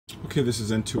Okay, this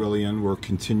is N2LEN. We're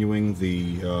continuing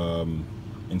the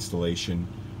installation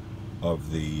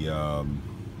of the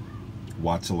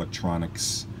Watts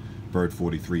Electronics Bird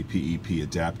 43 PEP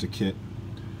adapter kit.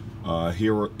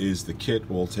 Here is the kit,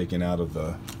 all taken out of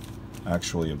the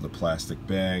of the plastic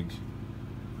bag.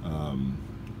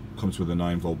 Comes with a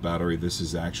 9-volt battery. This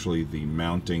is actually the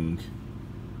mounting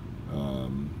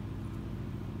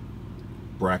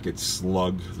bracket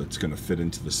slug that's going to fit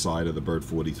into the side of the Bird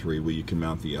 43, where you can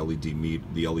mount the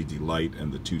LED light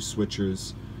and the two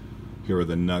switchers. Here are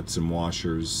the nuts and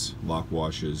washers, lock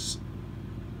washers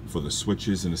for the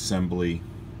switches and assembly.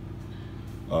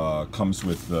 Comes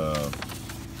with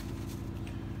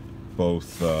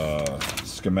both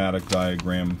schematic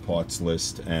diagram, parts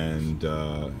list, and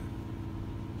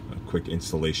quick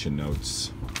installation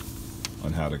notes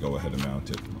on how to go ahead and mount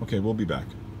it. Okay, we'll be back.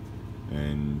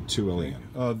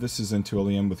 N2LEN. This is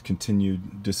N2LEN with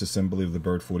continued disassembly of the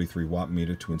Bird 43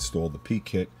 wattmeter to install the P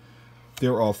kit.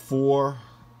 There are 4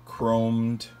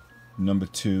 chromed number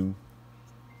 2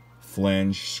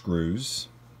 flange screws,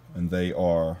 and they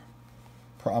are,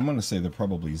 I'm going to say they're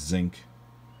probably zinc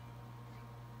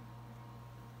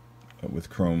with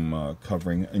chrome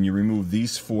covering. And you remove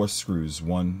these 4 screws,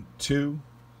 1, 2,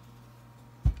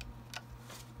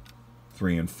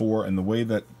 3, and 4, and the way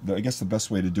that, I guess the best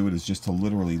way to do it is just to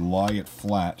literally lie it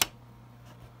flat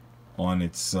on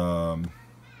its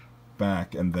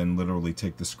back, and then literally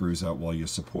take the screws out while you're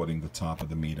supporting the top of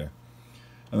the meter.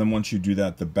 And then once you do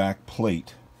that, the back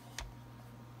plate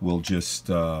will just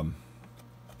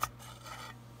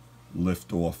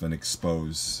lift off and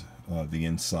expose the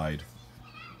inside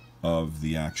of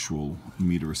the actual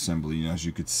meter assembly. And as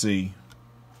you could see,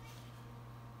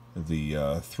 the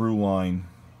Thruline,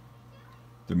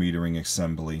 the metering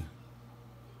assembly,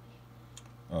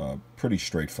 pretty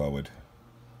straightforward,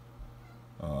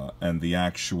 and the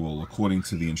actual, according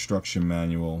to the instruction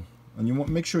manual, and you want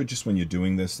to make sure just when you're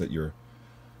doing this that you're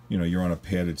on a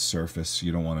padded surface.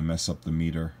 You don't want to mess up the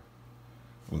meter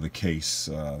or the case.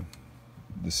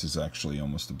 This is actually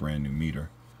almost a brand new meter,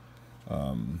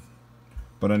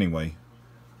 but anyway,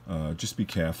 just be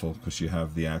careful, because you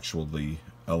have the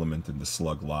element in the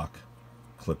slug lock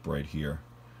clip right here,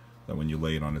 that when you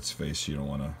lay it on its face, you don't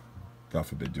want to, God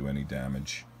forbid, do any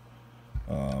damage.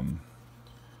 And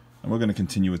we're going to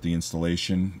continue with the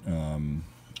installation.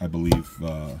 I believe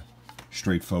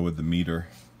straightforward, the meter,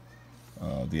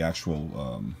 the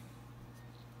actual,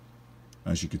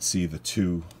 as you can see, the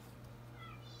 2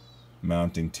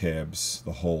 mounting tabs,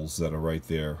 the holes that are right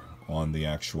there on the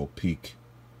actual peak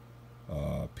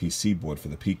PC board for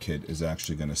the P kit, is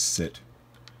actually going to sit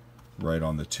right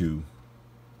on the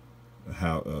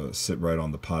sit right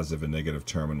on the positive and negative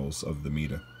terminals of the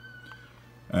meter.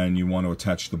 And you want to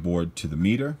attach the board to the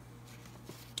meter.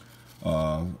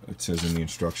 It says in the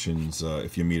instructions,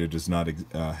 if your meter does not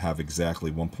have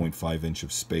exactly 1.5 inch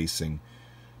of spacing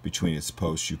between its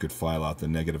posts, you could file out the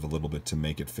negative a little bit to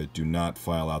make it fit. Do not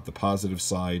file out the positive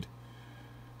side,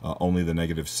 only the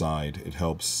negative side. It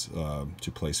helps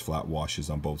to place flat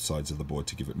washers on both sides of the board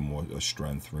to give it more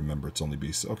strength. Remember, it's only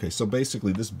okay, so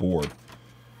basically this board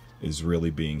is really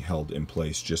being held in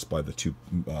place just by the 2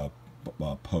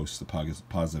 posts, the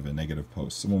positive and negative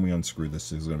posts. So when we unscrew this,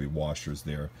 there's going to be washers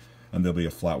there, and there'll be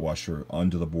a flat washer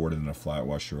under the board, and then a flat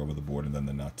washer over the board, and then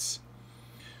the nuts.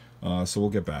 So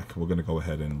we'll get back. We're going to go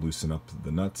ahead and loosen up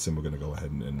the nuts, and we're going to go ahead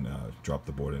and drop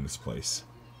the board in its place.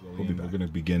 We're going to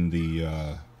begin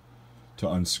to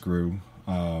unscrew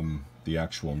the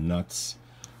actual nuts.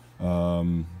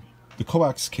 The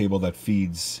coax cable that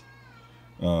feeds,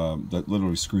 that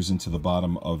literally screws into the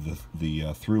bottom of the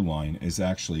Thruline, is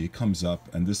actually, it comes up,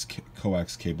 and this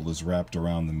coax cable is wrapped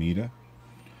around the meter.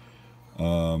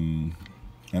 And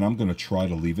I'm going to try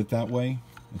to leave it that way.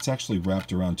 It's actually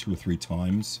wrapped around 2 or 3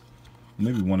 times,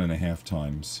 maybe 1.5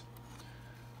 times.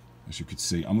 As you can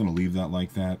see, I'm going to leave that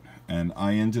like that. And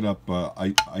I ended up,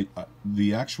 I'm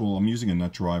using a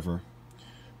nut driver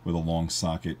with a long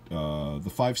socket. The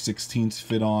 5/16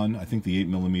 fit on. I think the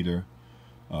 8mm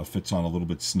fits on a little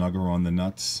bit snugger on the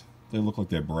nuts. They look like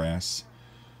they're brass.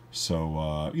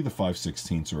 So either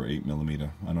 5/16 or 8mm.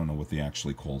 I don't know what they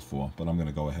actually called for, but I'm going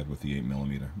to go ahead with the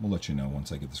 8mm. We'll let you know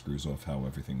once I get the screws off how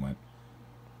everything went.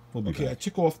 Okay, I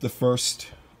took off the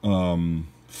first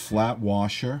flat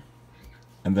washer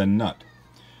and then nut.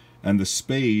 And the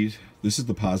spade, this is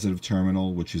the positive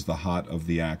terminal, which is the hot of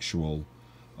the actual,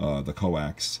 the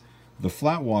coax. The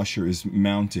flat washer is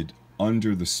mounted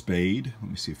under the spade.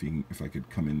 Let me see if I could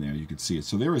come in there. You could see it.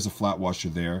 So there is a flat washer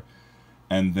there,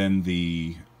 and then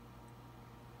the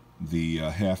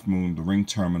half moon, the ring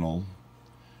terminal,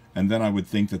 And then I would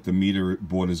think that the meter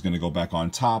board is going to go back on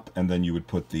top, and then you would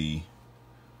put the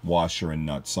washer and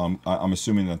nuts. So I'm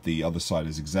assuming that the other side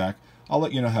is exact. I'll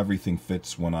let you know how everything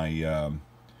fits when I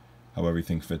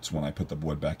put the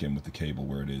board back in with the cable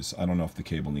where it is. I don't know if the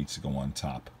cable needs to go on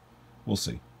top. We'll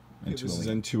see. Okay, this is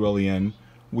N2LEN.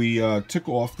 We took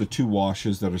off the 2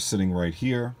 washers that are sitting right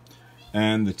here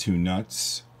and the 2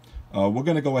 nuts. We're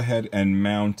going to go ahead and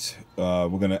mount, we're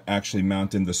going to actually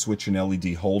mount in the switch and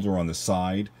LED holder on the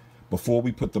side before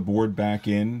we put the board back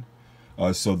in.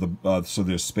 So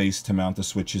there's space to mount the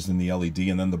switches and the LED,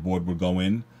 and then the board will go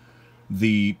in.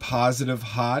 The positive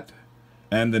hot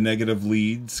and the negative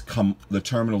leads the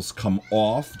terminals come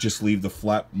off. Just leave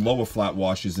the lower flat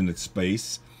washers in its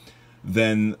space.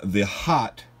 Then the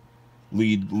hot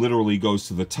lead literally goes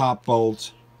to the top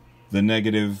bolt. The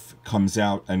negative comes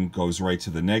out and goes right to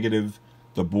the negative.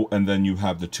 And then you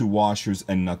have the 2 washers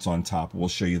and nuts on top. We'll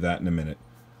show you that in a minute.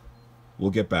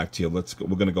 We'll get back to you. We're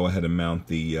going to go ahead and mount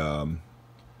the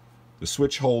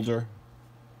switch holder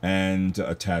and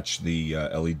attach the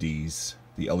LEDs,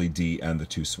 the LED and the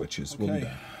 2 switches. Okay. We'll be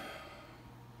back.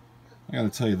 I got to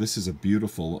tell you, this is a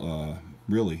beautiful,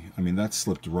 really. I mean, that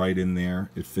slipped right in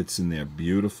there. It fits in there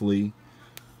beautifully.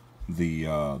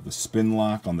 The spin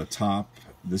lock on the top.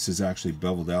 This is actually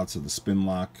beveled out, so the spin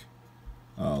lock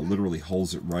literally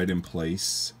holds it right in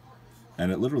place,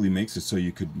 and it literally makes it so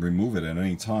you could remove it at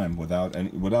any time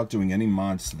without doing any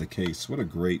mods to the case. What a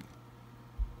great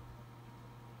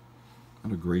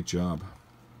job!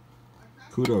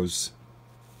 Kudos,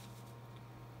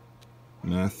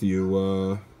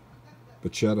 Matthew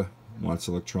Bacchetta, Watts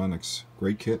Electronics.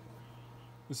 Great kit.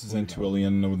 This is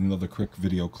N2LEN with another quick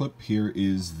video clip. Here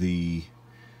is the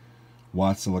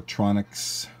Watts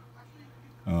Electronics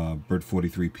Bird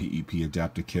 43 PEP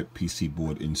adapter kit PC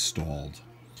board installed.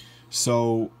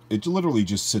 So it literally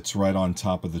just sits right on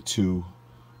top of the 2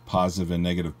 positive and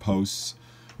negative posts.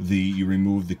 You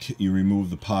remove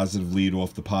the positive lead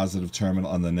off the positive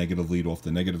terminal and the negative lead off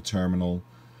the negative terminal.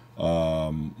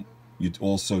 You'd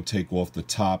also take off the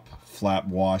top flat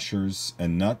washers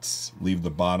and nuts, leave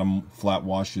the bottom flat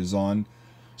washers on.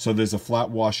 So there's a flat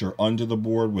washer under the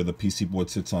board where the PC board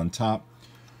sits on top.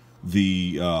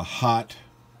 The hot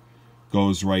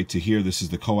goes right to here. This is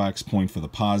the coax point for the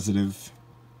positive.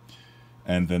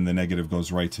 And then the negative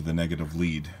goes right to the negative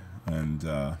lead. And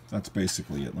that's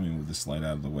basically it. Let me move this light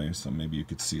out of the way so maybe you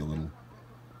could see a little.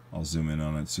 I'll zoom in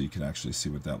on it so you can actually see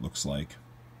what that looks like.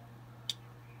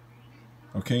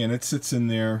 Okay, and it sits in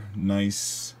there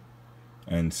nice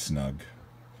and snug.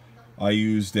 I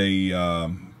used a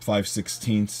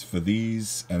 5/16 for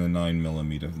these and a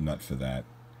 9mm nut for that.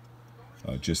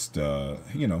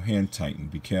 You know, hand tighten.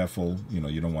 Be careful. You know,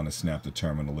 you don't want to snap the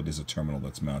terminal. It is a terminal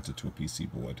that's mounted to a PC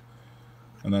board.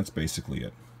 And that's basically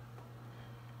it.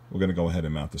 We're going to go ahead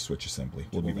and mount the switch assembly.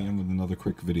 We'll be back with another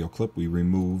quick video clip. We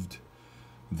removed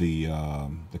the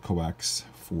coax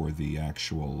for the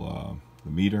actual the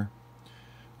meter.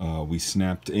 We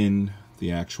snapped in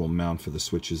the actual mount for the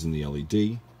switches and the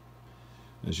LED,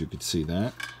 as you can see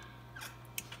that.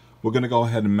 We're going to go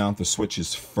ahead and mount the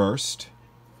switches first,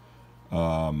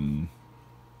 and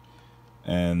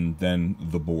then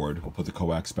the board. We'll put the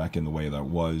coax back in the way that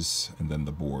was, and then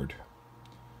the board.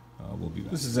 We'll be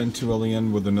back. This is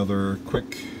N2LEN with another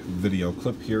quick video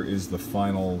clip. Here is the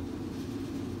final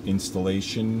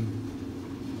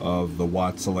installation of the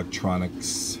Watts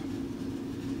Electronics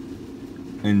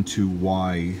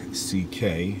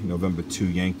N2YCK, November 2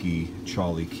 Yankee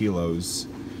Charlie Kilos,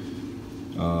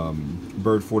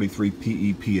 Bird 43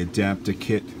 PEP adapter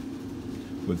kit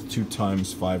with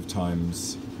 2x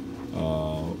 5x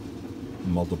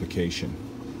multiplication.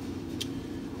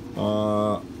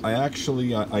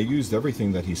 I used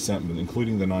everything that he sent me,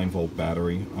 including the 9-volt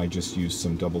battery. I just used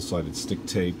some double-sided stick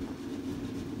tape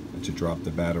to drop the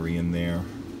battery in there.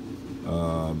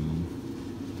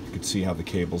 You can see how the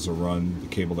cables are run. The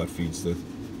cable that feeds the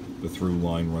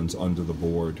Thruline runs under the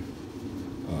board.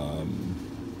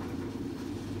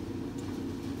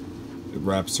 It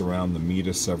wraps around the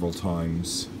meter several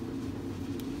times.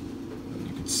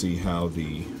 You can see how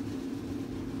the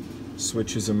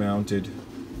switches are mounted.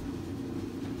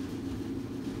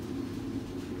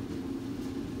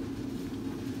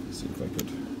 See if I could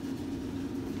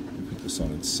put this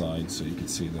on its side so you can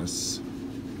see this.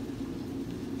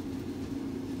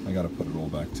 I gotta put it all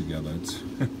back together.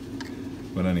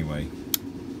 But anyway,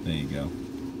 there you go.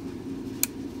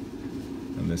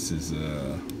 And this is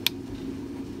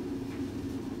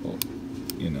well,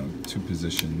 you know,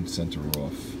 2-position center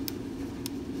off,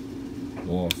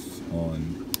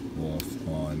 on, off,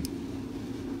 on.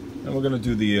 And we're gonna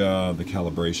do the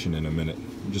calibration in a minute.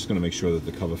 I'm just gonna make sure that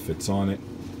the cover fits on it.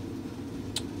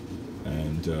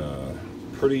 and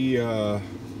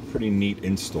pretty neat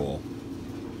install.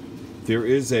 There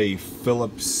is a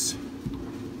Phillips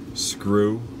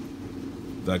screw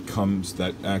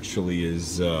that actually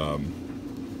is on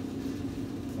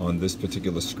this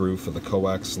particular screw for the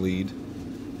coax lead.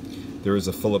 There is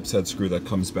a Phillips head screw that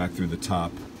comes back through the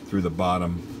top, through the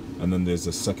bottom, and then there's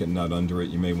a second nut under it.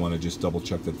 You may want to just double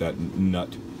check that that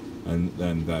nut and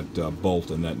then that bolt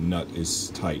and that nut is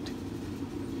tight.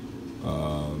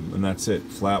 And that's it.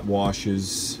 Flat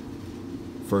washes.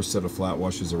 First set of flat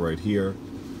washes are right here.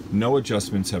 No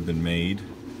adjustments have been made.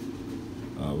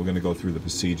 We're going to go through the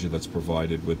procedure that's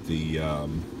provided with the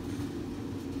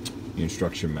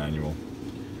instruction manual.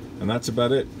 And that's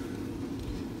about it.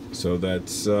 So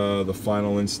that's the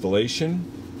final installation.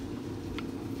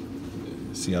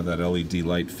 See how that LED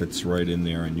light fits right in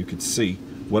there, and you can see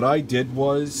what I did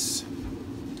was,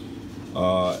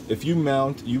 if you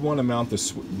want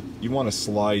to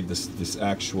slide this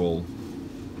actual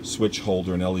switch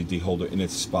holder and LED holder in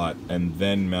its spot, and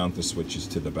then mount the switches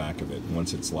to the back of it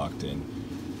once it's locked in.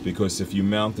 Because if you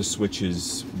mount the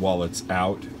switches while it's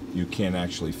out, you can't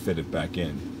actually fit it back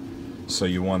in. So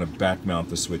you want to back mount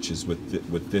the switches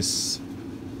with this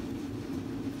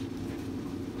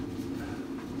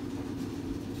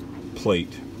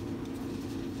plate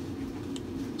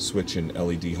switch and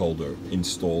LED holder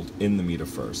installed in the meter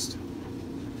first.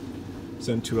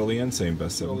 Len N2LEN, same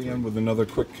best 7 with another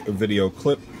quick video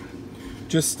clip.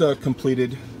 Just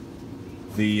completed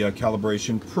the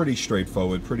calibration. Pretty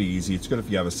straightforward, pretty easy. It's good if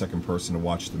you have a second person to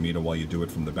watch the meter while you do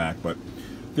it from the back, but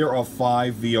there are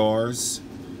 5 VRs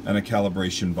and a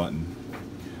calibration button.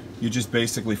 You just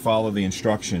basically follow the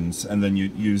instructions, and then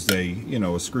you use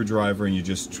a screwdriver, and you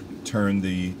just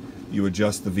you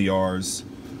adjust the VRs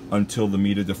until the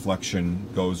meter deflection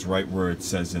goes right where it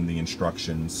says in the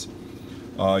instructions.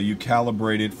 You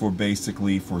calibrate it for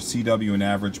CW and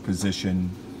average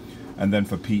position, and then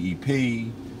for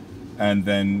PEP, and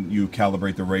then you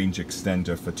calibrate the range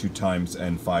extender for 2 times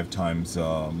and 5 times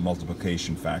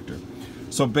multiplication factor.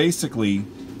 So basically,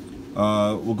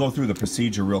 we'll go through the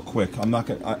procedure real quick.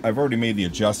 I've already made the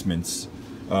adjustments.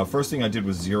 First thing I did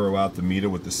was zero out the meter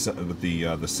with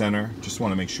the center. Just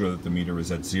want to make sure that the meter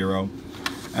is at 0.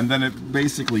 And then it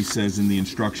basically says in the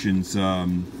instructions,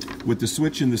 with the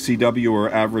switch in the CW or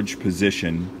average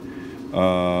position,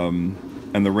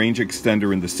 and the range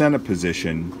extender in the center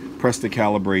position, press the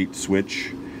calibrate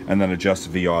switch and then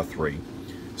adjust VR3.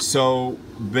 So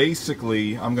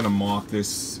basically, I'm going to mark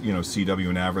this, CW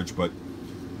and average, but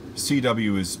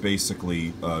CW is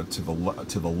basically to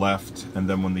the left, and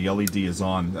then when the LED is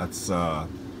on, that's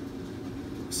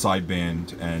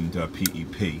sideband and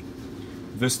PEP.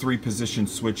 This 3-position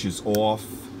switch is off,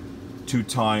 2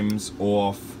 times,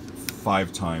 off,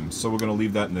 5 times. So we're going to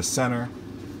leave that in the center,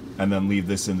 and then leave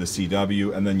this in the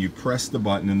CW, and then you press the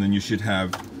button, and then you should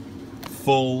have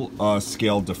full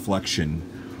scale deflection.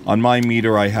 On my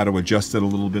meter, I had to adjust it a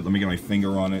little bit. Let me get my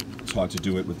finger on it. It's hard to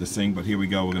do it with this thing, but here we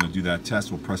go. We're going to do that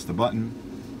test. We'll press the button,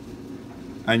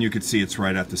 and you can see it's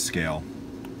right at the scale.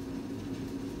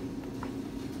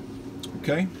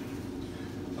 Okay.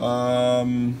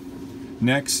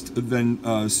 Next,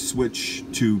 then switch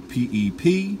to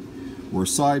PEP or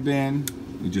sideband.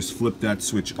 We just flip that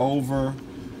switch over,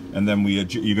 and then you're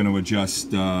going to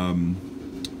adjust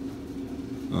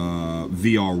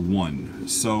VR1.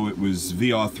 So it was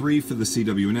VR3 for the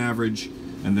CW and average,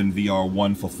 and then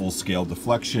VR1 for full scale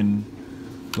deflection.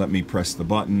 Let me press the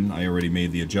button. I already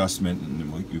made the adjustment,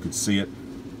 and you could see it.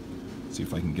 See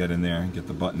if I can get in there and get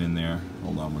the button in there.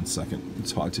 Hold on one second.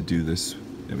 It's hard to do this.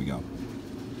 There we go.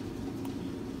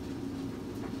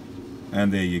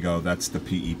 And there you go. That's the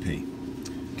PEP.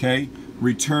 Okay.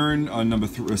 Return on number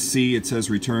C. It says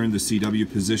return the CW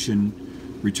position.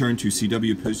 Return to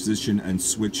CW position and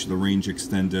switch the range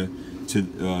extender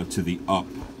to the up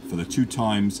for the 2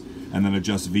 times, and then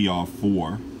adjust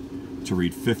VR4 to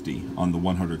read 50 on the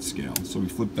 100 scale. So we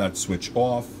flip that switch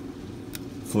off,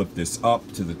 flip this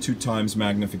up to the 2 times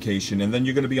magnification, and then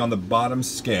you're going to be on the bottom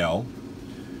scale,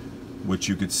 which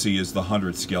you could see is the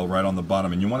 100 scale right on the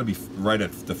bottom, and you want to be right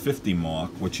at the 50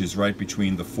 mark, which is right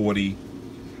between the 40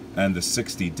 and the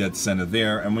 60, dead center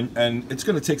there. And it's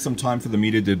going to take some time for the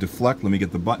meter to deflect. Let me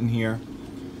get the button here,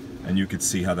 and you can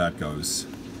see how that goes.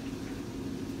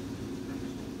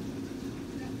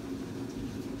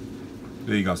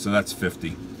 There you go. So that's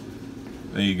 50.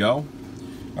 There you go.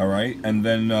 All right, and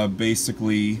then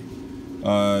basically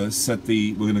we're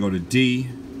going to go to D.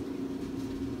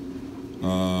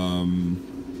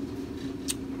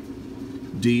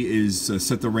 D is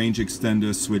set the range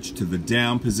extender switch to the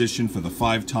down position for the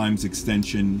 5 times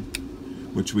extension,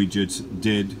 which we just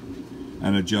did.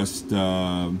 and adjust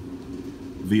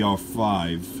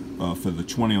VR5 for the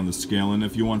 20 on the scale. And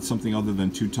if you want something other than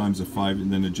 2 times a 5,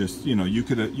 and then it just, you know, you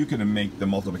could make the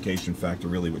multiplication factor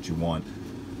really what you want.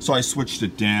 So I switched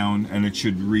it down, and it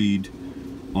should read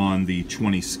on the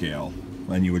 20 scale,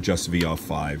 and you adjust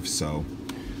VR5. So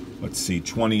let's see,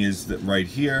 20 is right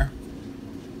here,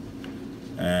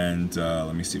 and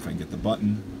let me see if I can get the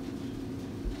button.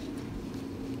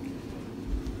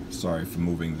 Sorry for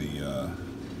moving the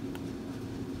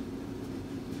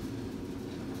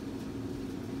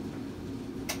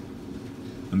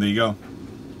and there you go.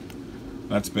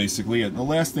 That's basically it. The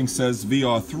last thing says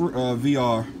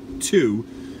VR2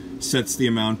 sets the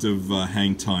amount of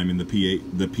hang time in the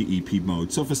PEP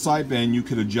mode. So for sideband, you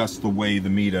could adjust the way the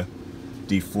meter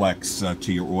deflects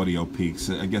to your audio peaks.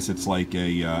 I guess it's like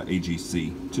a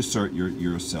AGC to suit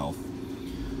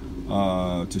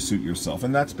yourself.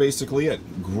 And that's basically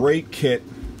it. Great kit.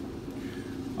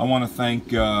 I want to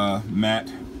thank Matt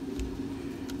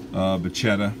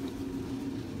Bacchetta,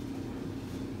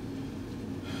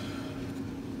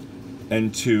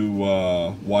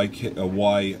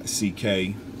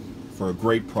 N2LEN for a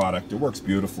great product. It works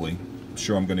beautifully. I'm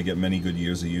sure I'm going to get many good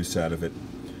years of use out of it.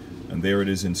 And there it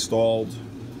is installed.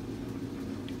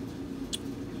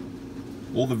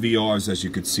 All the VRs, as you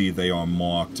could see, they are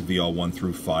marked VR1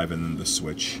 through 5, and then the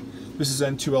switch. This is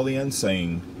N2LEN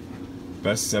saying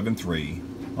best 7.3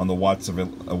 on the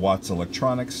Watts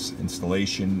Electronics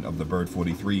installation of the Bird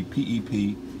 43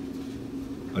 PEP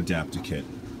adapter kit.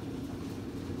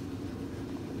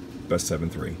 Best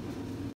 7.3.